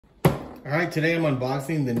All right, today I'm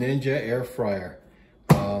unboxing the Ninja Air Fryer.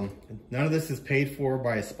 None of this is paid for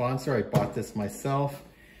by a sponsor. I bought this myself.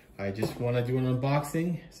 I just want to do an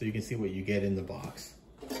unboxing so you can see what you get in the box.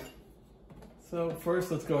 So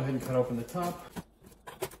first, let's go ahead and cut open the top.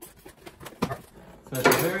 So at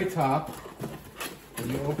the very top,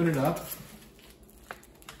 when you open it up,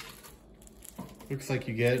 looks like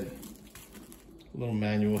you get a little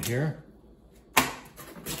manual here.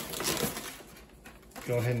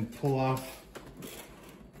 Go ahead and pull off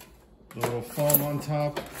the little foam on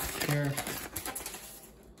top here.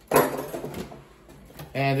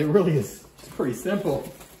 And it really is pretty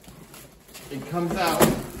simple. It comes out,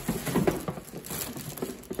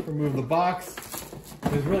 remove the box.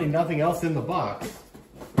 There's really nothing else in the box.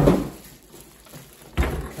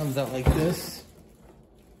 It comes out like this.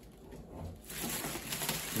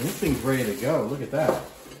 And this thing's ready to go, look at that.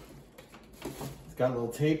 It's got a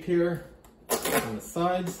little tape here on the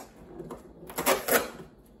sides.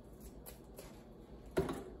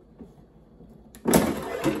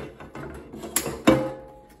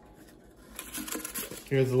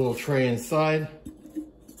 Here's a little tray inside.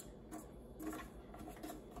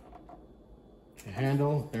 The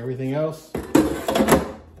handle, everything else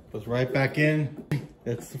goes right back in.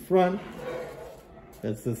 That's the front,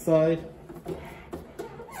 that's the side.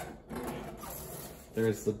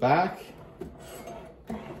 There's the back.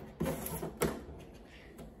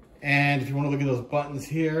 And if you want to look at those buttons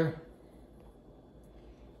here,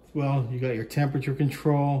 well, you got your temperature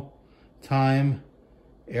control, time,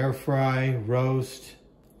 air fry, roast,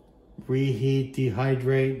 reheat,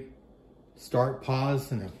 dehydrate, start,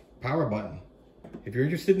 pause, and a power button. If you're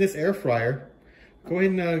interested in this air fryer, go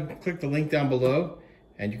ahead and click the link down below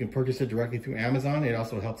and you can purchase it directly through Amazon. It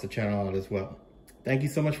also helps the channel out as well. Thank you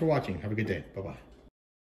so much for watching. Have a good day. Bye-bye.